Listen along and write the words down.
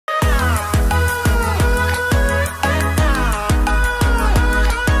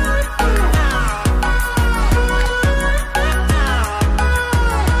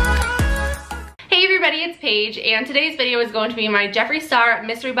Paige, and today's video is going to be my Jeffree Star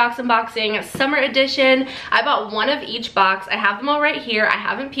Mystery Box Unboxing Summer Edition. I bought one of each box. I have them all right here. I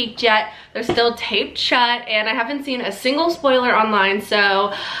haven't peeked yet. They're still taped shut, and I haven't seen a single spoiler online,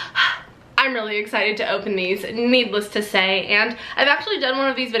 so I'm really excited to open these, needless to say. And I've actually done one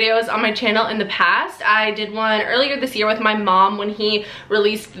of these videos on my channel in the past. I did one earlier this year with my mom when he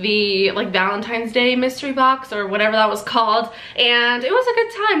released the Valentine's Day mystery box or whatever that was called, and it was a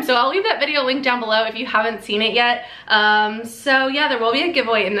good time. So I'll leave that video linked down below if you haven't seen it yet. So yeah, there will be a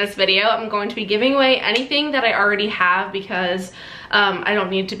giveaway in this video. I'm going to be giving away anything that I already have because I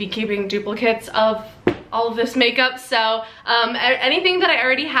don't need to be keeping duplicates of all of this makeup. So anything that I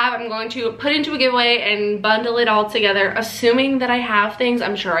already have, I'm going to put into a giveaway and bundle it all together, assuming that I have things.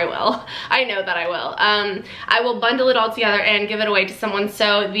 I'm sure I will. I know that I will. I will bundle it all together and give it away to someone.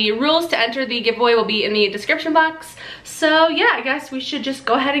 So the rules to enter the giveaway will be in the description box. So yeah, I guess we should just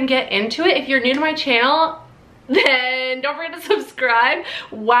go ahead and get into it. If you're new to my channel, then don't forget to subscribe.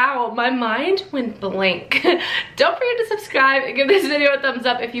 Wow, my mind went blank. Don't forget to subscribe and give this video a thumbs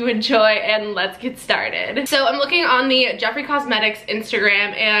up if you enjoy, and let's get started. So I'm looking on the Jeffree Cosmetics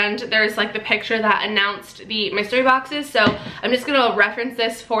Instagram, and there's like the picture that announced the mystery boxes. So I'm just gonna reference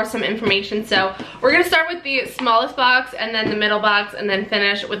this for some information. So we're gonna start with the smallest box and then the middle box and then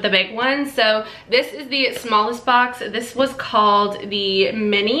finish with the big one. So this is the smallest box. This was called the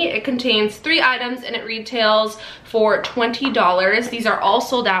Mini. It contains 3 items and it retails for $20. These are all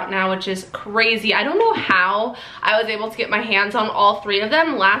sold out now, which is crazy. I don't know how I was able to get my hands on all 3 of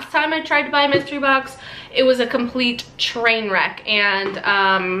them. Last time I tried to buy a mystery box, it was a complete train wreck, and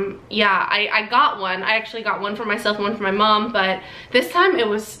yeah, I got one. I actually got one for myself and one for my mom, but this time it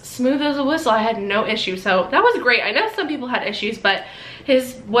was smooth as a whistle. I had no issue, so that was great. I know some people had issues, but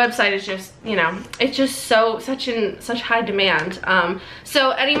his website is just, you know, it's just such high demand. So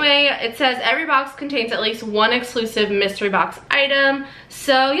anyway, it says every box contains at least 1 exclusive mystery box item.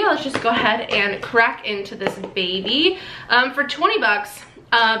 So yeah, let's just go ahead and crack into this baby. For 20 bucks,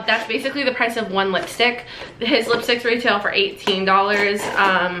 that's basically the price of 1 lipstick. His lipsticks retail for $18.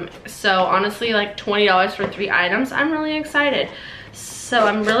 So honestly, like $20 for 3 items. I'm really excited. So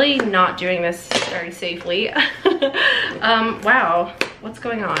I'm really not doing this very safely. Wow, what's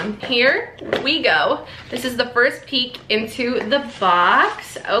going on? Here we go. This is the first peek into the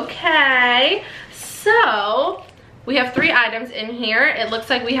box. Okay, so we have 3 items in here. It looks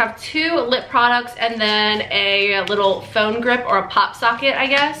like we have 2 lip products and then a little phone grip or a pop socket, I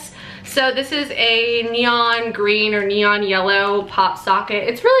guess. So this is a neon green or neon yellow pop socket.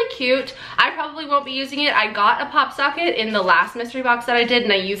 It's really cute. I probably won't be using it. I got a pop socket in the last mystery box that I did,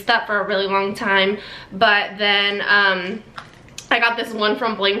 and I used that for a really long time. But then I got this one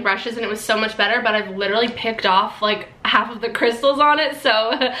from Bling Brushes, and it was so much better, but I've literally picked off like half of the crystals on it.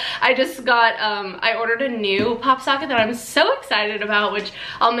 So I just got, I ordered a new pop socket that I'm so excited about, which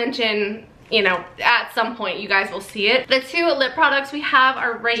I'll mention, you know, at some point you guys will see it. The 2 lip products we have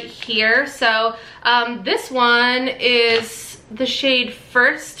are right here. So this one is the shade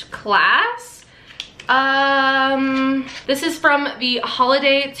First Class. This is from the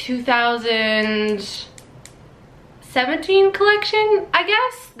Holiday 2017 collection, I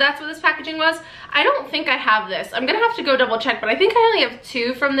guess. That's what this packaging was. I don't think I have this. I'm gonna have to go double check, but I think I only have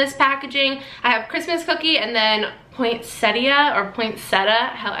 2 from this packaging. I have Christmas Cookie and then Poinsettia or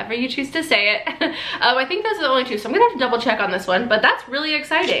Poinsettia, however you choose to say it. I think those are the only 2, so I'm gonna have to double check on this one, but that's really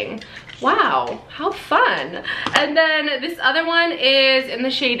exciting. Wow, how fun. And then this other one is in the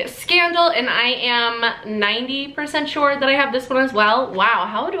shade Scandal, and I am 90% sure that I have this one as well. Wow,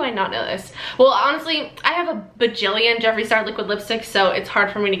 how do I not know this? Well, honestly, I have a bajillion Jeffree Star liquid lipsticks, so it's hard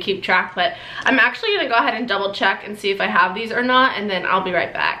for me to keep track, but I'm actually gonna go ahead and double check and see if I have these or not, and then I'll be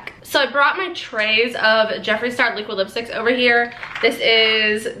right back. So I brought my trays of Jeffree Star liquid lipsticks over here. This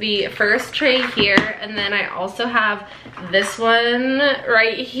is the first tray here, and then I also have this one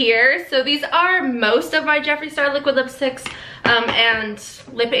right here. So these are most of my Jeffree Star liquid lipsticks and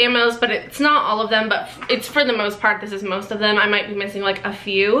lip ammos, but it's not all of them, but it's for the most part, this is most of them. I might be missing like a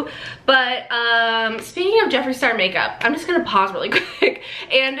few. But speaking of Jeffree Star makeup, I'm just gonna pause really quick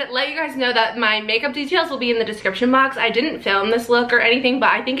and let you guys know that my makeup details will be in the description box. I didn't film this look or anything, but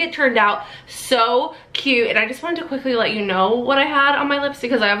I think it turned out so cute, and I just wanted to quickly let you know what I had on my lips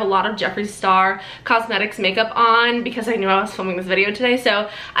because I have a lot of Jeffree Star Cosmetics makeup on because I knew I was filming this video today. So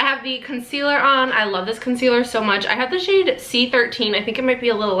I have the concealer on. I love this concealer so much. I have the shade C13. I think it might be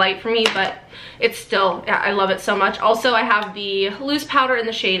a little light for me, but it's still, yeah, I love it so much. Also, I have the loose powder in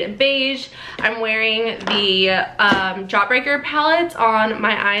the shade Beige. I'm wearing the Jawbreaker palette on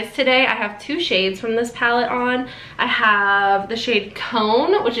my eyes today. I have 2 shades from this palette on. I have the shade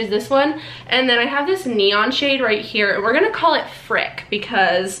Cone, which is this one, and then I have this this neon shade right here, and we're gonna call it Frick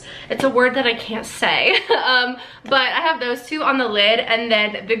because it's a word that I can't say. But I have those two on the lid, and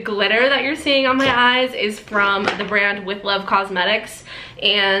then the glitter that you're seeing on my eyes is from the brand With Love Cosmetics,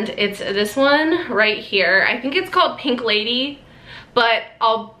 and it's this one right here. I think it's called Pink Lady, but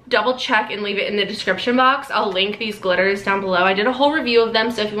I'll double check and leave it in the description box. I'll link these glitters down below. I did a whole review of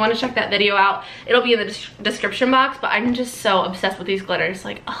them, so if you want to check that video out, it'll be in the description box. But I'm just so obsessed with these glitters,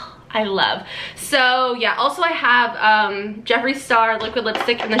 like, oh, I love. So yeah, also I have Jeffree Star liquid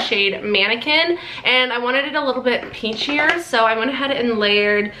lipstick in the shade Mannequin, and I wanted it a little bit peachier, so I went ahead and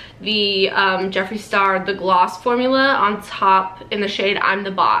layered the Jeffree Star the gloss formula on top in the shade I'm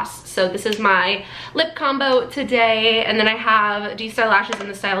the Boss. So this is my lip combo today, and then I have Dstarlashes in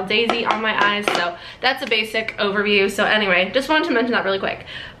the style Daisy on my eyes. So that's a basic overview. So anyway, just wanted to mention that really quick.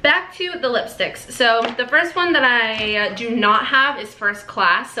 Back to the lipsticks. So the first one that I do not have is First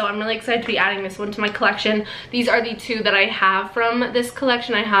Class, so I'm really excited to be adding this one to my collection. These are the two that I have from this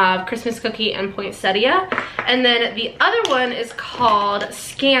collection. I have Christmas Cookie and Poinsettia, and then the other one is called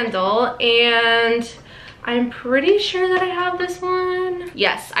Scandal, and I'm pretty sure that I have this one.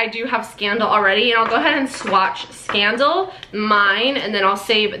 Yes, I do have Scandal already, and I'll go ahead and swatch Scandal, mine, and then I'll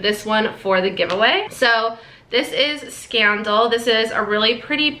save this one for the giveaway. So this is Scandal. This is a really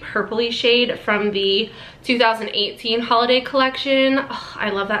pretty purpley shade from the 2018 holiday collection. Oh, I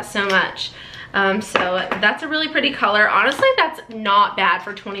love that so much. So that's a really pretty color. Honestly, that's not bad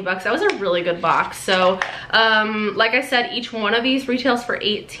for 20 bucks. That was a really good box. So like I said, each one of these retails for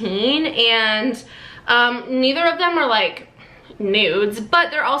 $18, and neither of them are like nudes,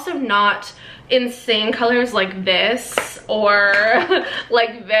 but they're also not insane colors like this or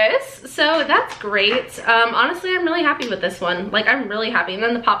like this, so that's great. Honestly, I'm really happy with this one. Like, I'm really happy. And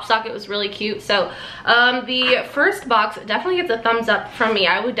then the pop socket was really cute. So the first box definitely gets a thumbs up from me.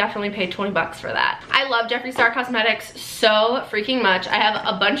 I would definitely pay 20 bucks for that. I love Jeffree Star Cosmetics so freaking much. I have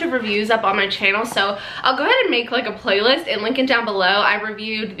a bunch of reviews up on my channel, so I'll go ahead and make like a playlist and link it down below. I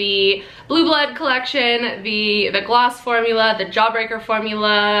reviewed the Blue Blood collection, the gloss formula, the Jawbreaker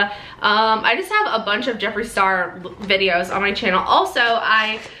formula. I just have a bunch of Jeffree Star videos on my channel. Also,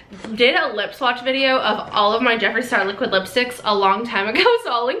 I did a lip swatch video of all of my Jeffree Star liquid lipsticks a long time ago,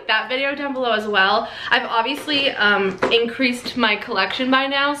 so I'll link that video down below as well. I've obviously increased my collection by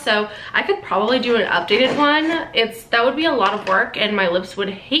now, so I could probably do an updated one. That would be a lot of work and my lips would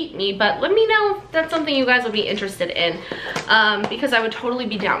hate me, but let me know if that's something you guys would be interested in, because I would totally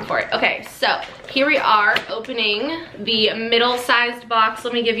be down for it. Okay, so here we are opening the middle-sized box.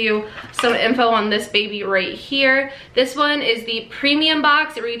 Let me give you some info on this baby right here. This one is the premium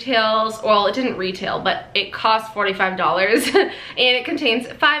box. It retails, well, it didn't retail, but it cost $45 and it contains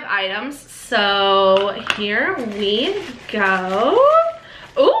 5 items. So here we go.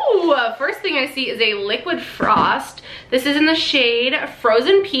 Ooh, first thing I see is a liquid frost. This is in the shade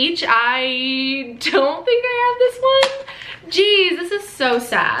Frozen Peach. I don't think I have this one. Jeez, this is so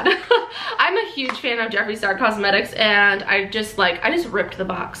sad. I'm a huge fan of Jeffree Star Cosmetics, and I just ripped the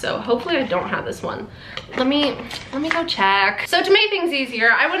box, so hopefully I don't have this one. Let me go check. So to make things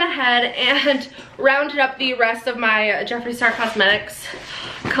easier, I went ahead and rounded up the rest of my Jeffree Star Cosmetics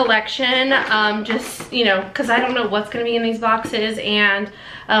collection, just, you know, because I don't know what's gonna be in these boxes, and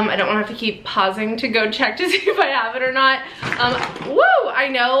I don't want to have to keep pausing to go check to see if I have it or not. Woo! I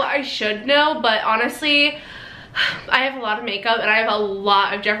know I should know, but honestly, I have a lot of makeup and I have a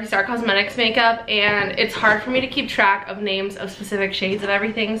lot of Jeffree Star Cosmetics makeup, and it's hard for me to keep track of names of specific shades of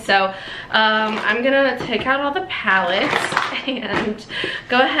everything. So I'm gonna take out all the palettes and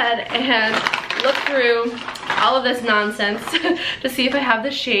go ahead and look through all of this nonsense to see if I have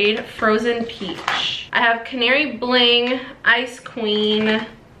the shade Frozen Peach. I have Canary Bling, Ice Queen,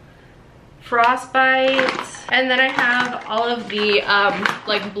 Frostbite, and then I have all of the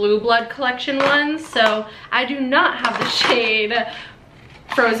like Blue Blood collection ones. So I do not have the shade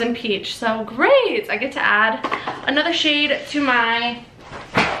Frozen Peach, so great, I get to add another shade to my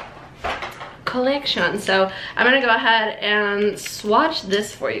collection. So I'm gonna go ahead and swatch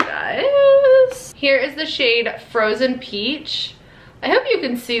this for you guys. Here is the shade Frozen Peach. I hope you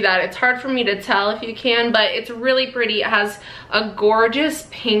can see that. It's hard for me to tell if you can, but it's really pretty. It has a gorgeous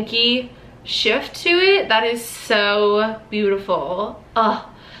pinky shift to it that is so beautiful. Oh,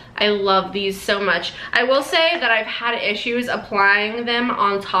 I love these so much. I will say that I've had issues applying them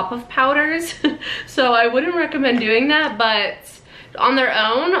on top of powders, so I wouldn't recommend doing that, but on their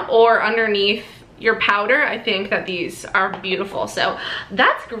own or underneath your powder, I think that these are beautiful. So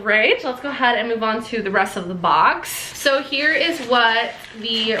that's great. Let's go ahead and move on to the rest of the box. So here is what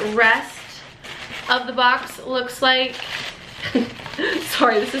the rest of the box looks like.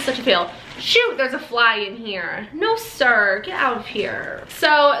 Sorry, this is such a fail. Shoot, there's a fly in here. No, sir, get out of here.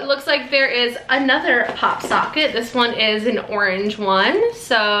 So it looks like there is another pop socket. This one is an orange one,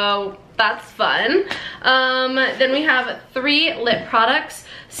 so that's fun. Then we have 3 lip products.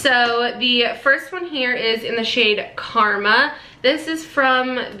 So the first one here is in the shade Karma. This is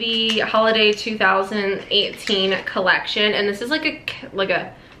from the Holiday 2018 collection, and this is like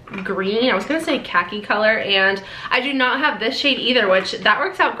a green, I was gonna say khaki color, and I do not have this shade either, which that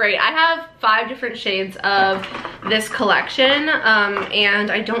works out great. I have 5 different shades of this collection,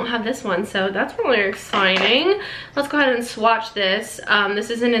 and I don't have this one, so that's really exciting. Let's go ahead and swatch this. This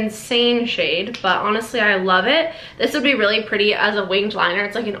is an insane shade, but honestly I love it. This would be really pretty as a winged liner.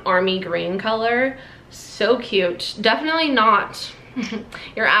 It's like an army green color. So cute. Definitely not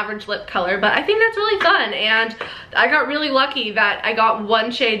your average lip color, but I think that's really fun, and I got really lucky that I got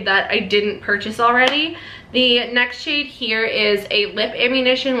one shade that I didn't purchase already. The next shade here is a lip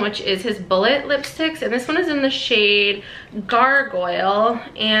ammunition, which is his bullet lipsticks, and this one is in the shade Gargoyle,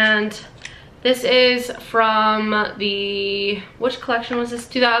 and this is from the, which collection was this?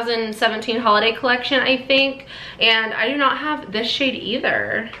 2017 holiday collection, I think. And I do not have this shade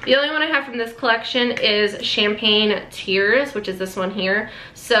either. The only one I have from this collection is Champagne Tears, which is this one here.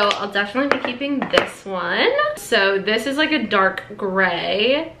 So I'll definitely be keeping this one. So this is like a dark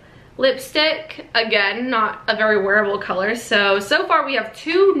gray lipstick. Again, not a very wearable color. So far we have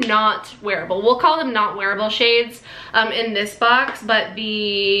 2 not wearable, we'll call them not wearable shades in this box, but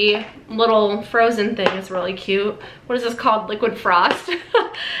the little frozen thing is really cute. What is this called? Liquid Frost.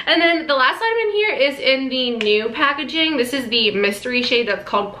 And then the last item in here is in the new packaging. This is the mystery shade that's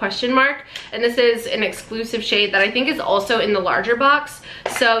called Question Mark, and this is an exclusive shade that I think is also in the larger box.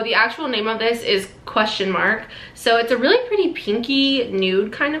 So the actual name of this is Question Mark. So it's a really pretty pinky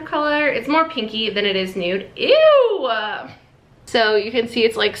nude kind of color. It's more pinky than it is nude. Ew! So you can see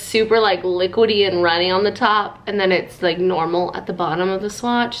it's like super like liquidy and runny on the top, and then it's like normal at the bottom of the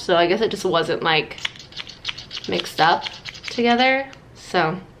swatch. So I guess it just wasn't like mixed up together.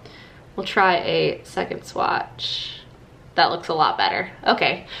 So we'll try a second swatch. That looks a lot better.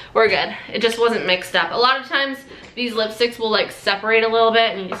 Okay, we're good. It just wasn't mixed up. A lot of times these lipsticks will like separate a little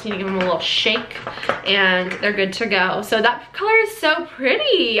bit, and you just need to give them a little shake and they're good to go. So that color is so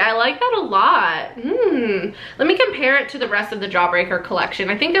pretty. I like that a lot. Let me compare it to the rest of the Jawbreaker collection.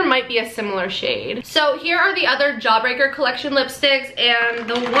 I think there might be a similar shade. So here are the other Jawbreaker collection lipsticks, and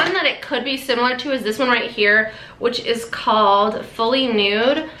the one that it could be similar to is this one right here, which is called Fully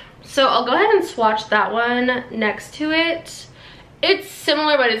Nude. So I'll go ahead and swatch that one next to it. It's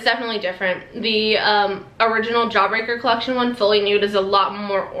similar, but it's definitely different. The original Jawbreaker collection one, Fully Nude, is a lot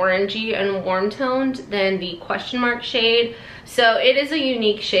more orangey and warm toned than the Question Mark shade. So it is a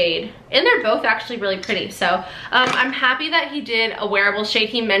unique shade, and they're both actually really pretty. So I'm happy that he did a wearable shade.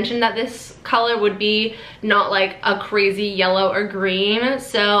 He mentioned that this color would be not like a crazy yellow or green.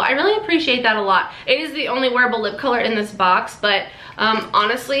 So I really appreciate that a lot. It is the only wearable lip color in this box, but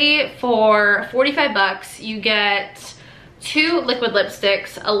honestly, for 45 bucks, you get 2 liquid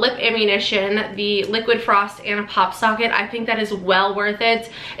lipsticks, a lip ammunition, the Liquid Frost, and a pop socket. I think that is well worth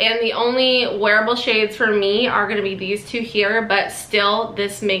it. And the only wearable shades for me are going to be these 2 here, but still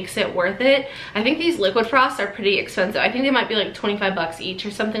this makes it worth it. I think these Liquid Frosts are pretty expensive. I think they might be like 25 bucks each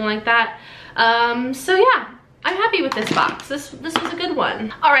or something like that. So yeah, I'm happy with this box. This was a good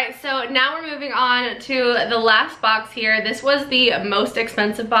one. All right, so now we're moving on to the last box here. This was the most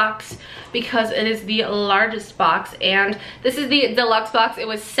expensive box because it is the largest box, and this is the deluxe box. It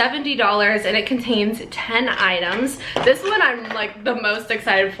was $70 and it contains 10 items. This one I'm like the most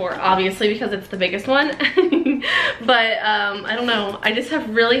excited for, obviously, because it's the biggest one. But I don't know, I just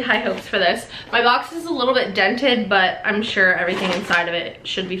have really high hopes for this. My box is a little bit dented, but I'm sure everything inside of it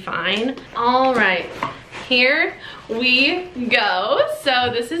should be fine. All right, here we go. So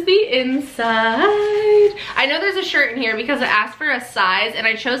this is the inside. I know there's a shirt in here because I asked for a size, and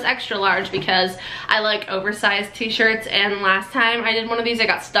I chose extra large because I like oversized t-shirts, and last time I did one of these I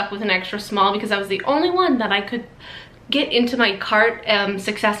got stuck with an extra small because that was the only one that I could get into my cart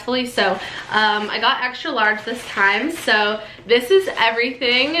successfully. So I got extra large this time. So this is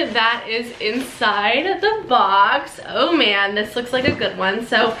everything that is inside the box. Oh man, this looks like a good one.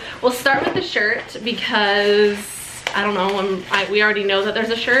 So we'll start with the shirt because I don't know, we already know that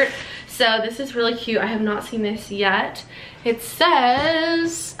there's a shirt. So this is really cute. I have not seen this yet. It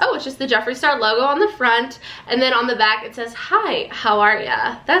says, oh, it's just the Jeffree Star logo on the front, and then on the back it says, hi, how are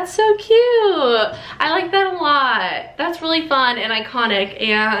ya? That's so cute. I like that a lot. That's really fun and iconic,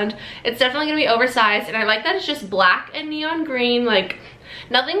 and it's definitely gonna be oversized, and I like that it's just black and neon green. Like,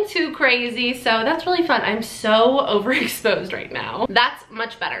 Nothing too crazy, so that's really fun. I'm so overexposed right now. That's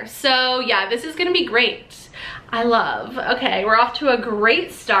much better. So yeah, this is gonna be great. I love. Okay, we're off to a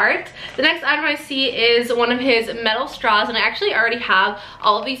great start. The next item I see is one of his metal straws, and I actually already have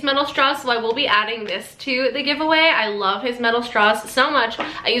all of these metal straws, so I will be adding this to the giveaway. I love his metal straws so much.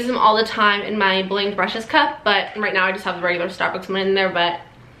 I use them all the time in my Blinged Brushes cup, but right now I just have the regular Starbucks one in there, but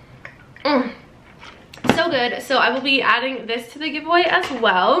so good. So I will be adding this to the giveaway as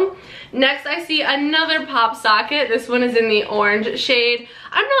well. Next I see another pop socket. This one is in the orange shade.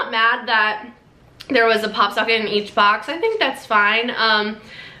 I'm not mad that there was a pop socket in each box. I think that's fine.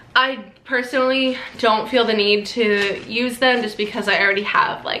 I personally don't feel the need to use them just because I already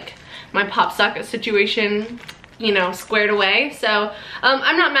have like my pop socket situation, you know, squared away. So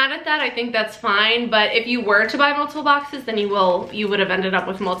I'm not mad at that. I think that's fine. But if you were to buy multiple boxes, then you would have ended up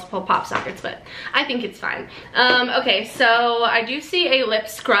with multiple pop sockets, but I think it's fine. Okay, so I do see a lip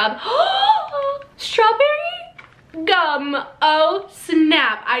scrub. Strawberry gum. Oh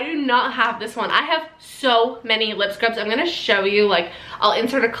snap, I do not have this one. I have so many lip scrubs. I'm gonna show you, like, I'll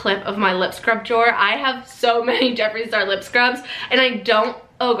insert a clip of my lip scrub drawer. I have so many Jeffree Star lip scrubs, and I don't,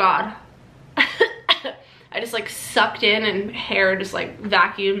 oh god. I just like sucked in and hair just like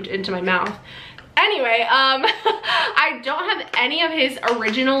vacuumed into my mouth. Anyway, I don't have any of his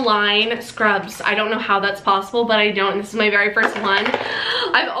original line scrubs. I don't know how that's possible, but I don't. This is my very first one.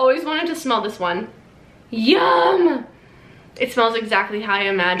 I've always wanted to smell this one. Yum! It smells exactly how I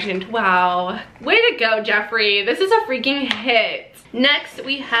imagined. Wow. Way to go, Jeffree. This is a freaking hit. Next,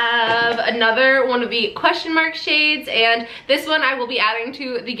 we have another one of the question mark shades, and this one I will be adding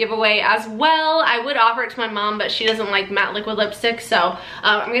to the giveaway as well. I would offer it to my mom, but she doesn't like matte liquid lipstick, so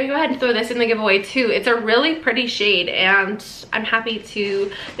I'm gonna go ahead and throw this in the giveaway too. It's a really pretty shade, and I'm happy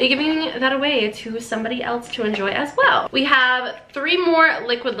to be giving that away to somebody else to enjoy as well. We have 3 more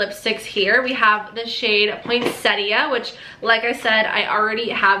liquid lipsticks here. We have the shade Poinsettia, which, like I said, I already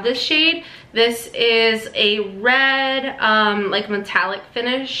have this shade. This is a red, like metallic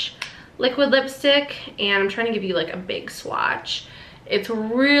finish liquid lipstick, and I'm trying to give you like a big swatch. It's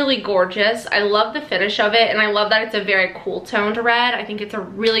really gorgeous. I love the finish of it, and I love that it's a very cool toned red. I think it's a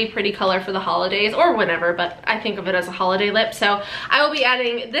really pretty color for the holidays or whenever, but I think of it as a holiday lip. So I will be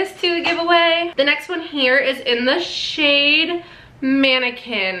adding this to the giveaway. The next one here is in the shade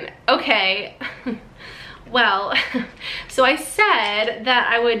Mannequin. Okay. Well, so I said that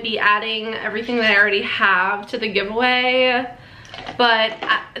I would be adding everything that I already have to the giveaway, but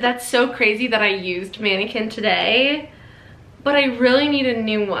that's so crazy that I used Mannequin today. But I really need a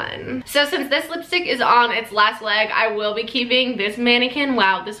new one. So since this lipstick is on its last leg, I will be keeping this Mannequin.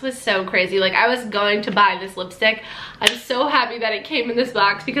 Wow, this was so crazy. Like, I was going to buy this lipstick. I'm so happy that it came in this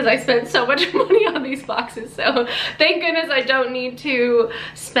box because I spent so much money on these boxes. So thank goodness I don't need to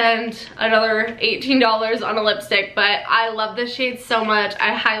spend another $18 on a lipstick. But I love this shade so much.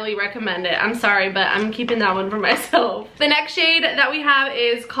 I highly recommend it. I'm sorry, but I'm keeping that one for myself. The next shade that we have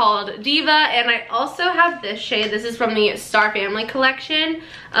is called Diva, and I also have this shade. This is from the Star Family collection,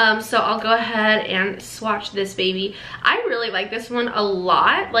 so I'll go ahead and swatch this baby. I really like this one a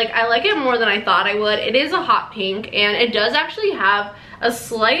lot. Like, I like it more than I thought I would. It is a hot pink, and it does actually have a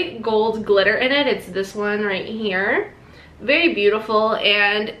slight gold glitter in it. It's this one right here. Very beautiful,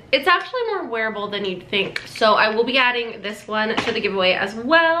 and it's actually more wearable than you'd think. So I will be adding this one to the giveaway as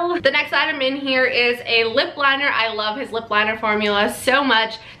well. The next item in here is a lip liner. I love his lip liner formula so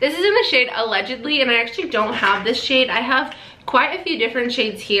much. This is in the shade Allegedly, and I actually don't have this shade. I have quite a few different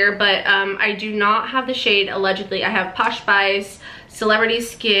shades here, but I do not have the shade Allegedly. I have Posh Spice, Celebrity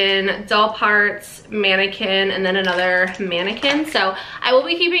Skin, Doll Parts, Mannequin, and then another Mannequin. So I will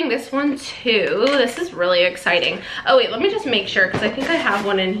be keeping this one too. This is really exciting. Oh wait, let me just make sure because I think I have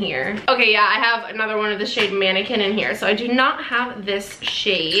one in here. Okay, yeah, I have another one of the shade Mannequin in here. So I do not have this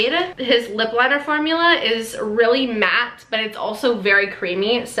shade. His lip liner formula is really matte, but it's also very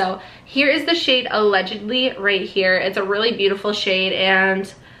creamy. So here is the shade Allegedly right here. It's a really beautiful shade,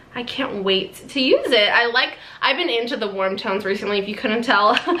 and I can't wait to use it. I've been into the warm tones recently, if you couldn't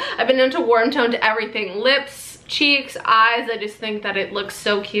tell. I've been into warm toned everything. Lips, cheeks, eyes. I just think that it looks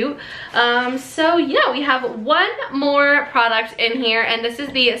so cute. So yeah, we have one more product in here, and this is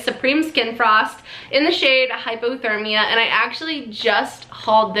the Supreme Skin Frost in the shade Hypothermia, and I actually just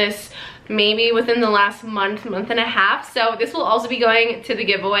hauled this maybe within the last month and a half, so this will also be going to the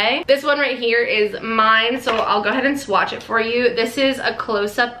giveaway. This one right here is mine, so I'll go ahead and swatch it for you. This is a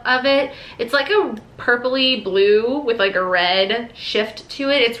close-up of it. It's like a purpley blue with like a red shift to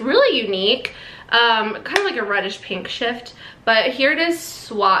it. It's really unique, kind of like a reddish pink shift, but here it is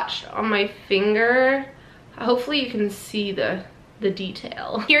swatched on my finger. Hopefully you can see the the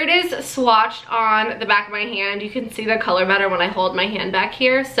detail. Here it is swatched on the back of my hand. You can see the color better when I hold my hand back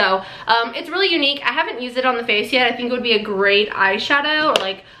here. So it's really unique. I haven't used it on the face yet. I think it would be a great eyeshadow, or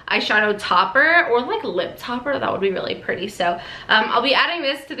like eyeshadow topper, or like lip topper. That would be really pretty. So I'll be adding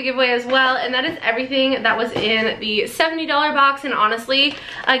this to the giveaway as well. And that is everything that was in the $70 box. And honestly,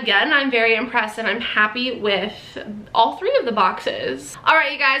 again, I'm very impressed and I'm happy with all 3 of the boxes. All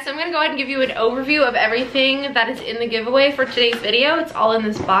right, you guys, so I'm gonna go ahead and give you an overview of everything that is in the giveaway for today's video. It's all in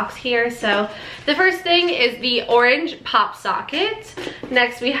this box here. So the first thing is the orange pop socket.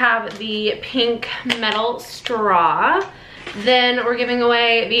 Next we have the pink metal straw. Then we're giving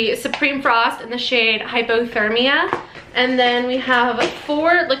away the Supreme Frost in the shade Hypothermia. And then we have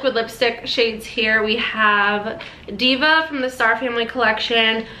 4 liquid lipstick shades here. We have Diva from the Star Family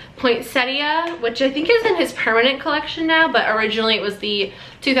collection, Poinsettia, which I think is in his permanent collection now, but originally it was the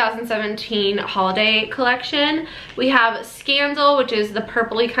 2017 holiday collection. We have Scandal, which is the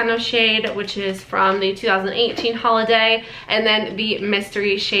purpley kind of shade, which is from the 2018 holiday, and then the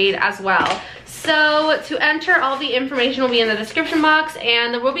mystery shade as well. So to enter, all the information will be in the description box,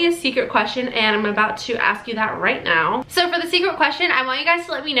 and there will be a secret question, and I'm about to ask you that right now. So for the secret question, I want you guys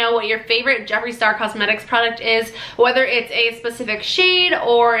to let me know what your favorite Jeffree Star Cosmetics product is, whether it's a specific shade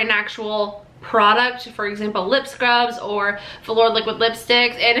or an actual product, for example lip scrubs or velour liquid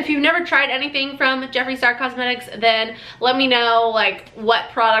lipsticks. And if you've never tried anything from Jeffree Star Cosmetics, then let me know like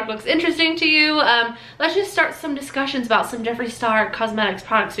what product looks interesting to you. Let's just start some discussions about some Jeffree Star Cosmetics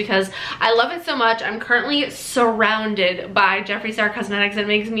products because I love it so much. I'm currently surrounded by Jeffree Star Cosmetics. It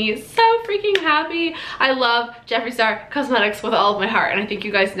makes me so freaking happy. I love Jeffree Star Cosmetics with all of my heart, and I think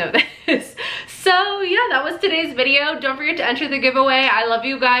you guys know this. So yeah, that was today's video. Don't forget to enter the giveaway. I love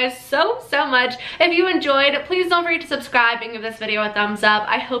you guys so much. If you enjoyed, please don't forget to subscribe and give this video a thumbs up.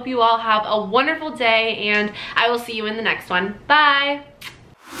 I hope you all have a wonderful day, and I will see you in the next one. Bye!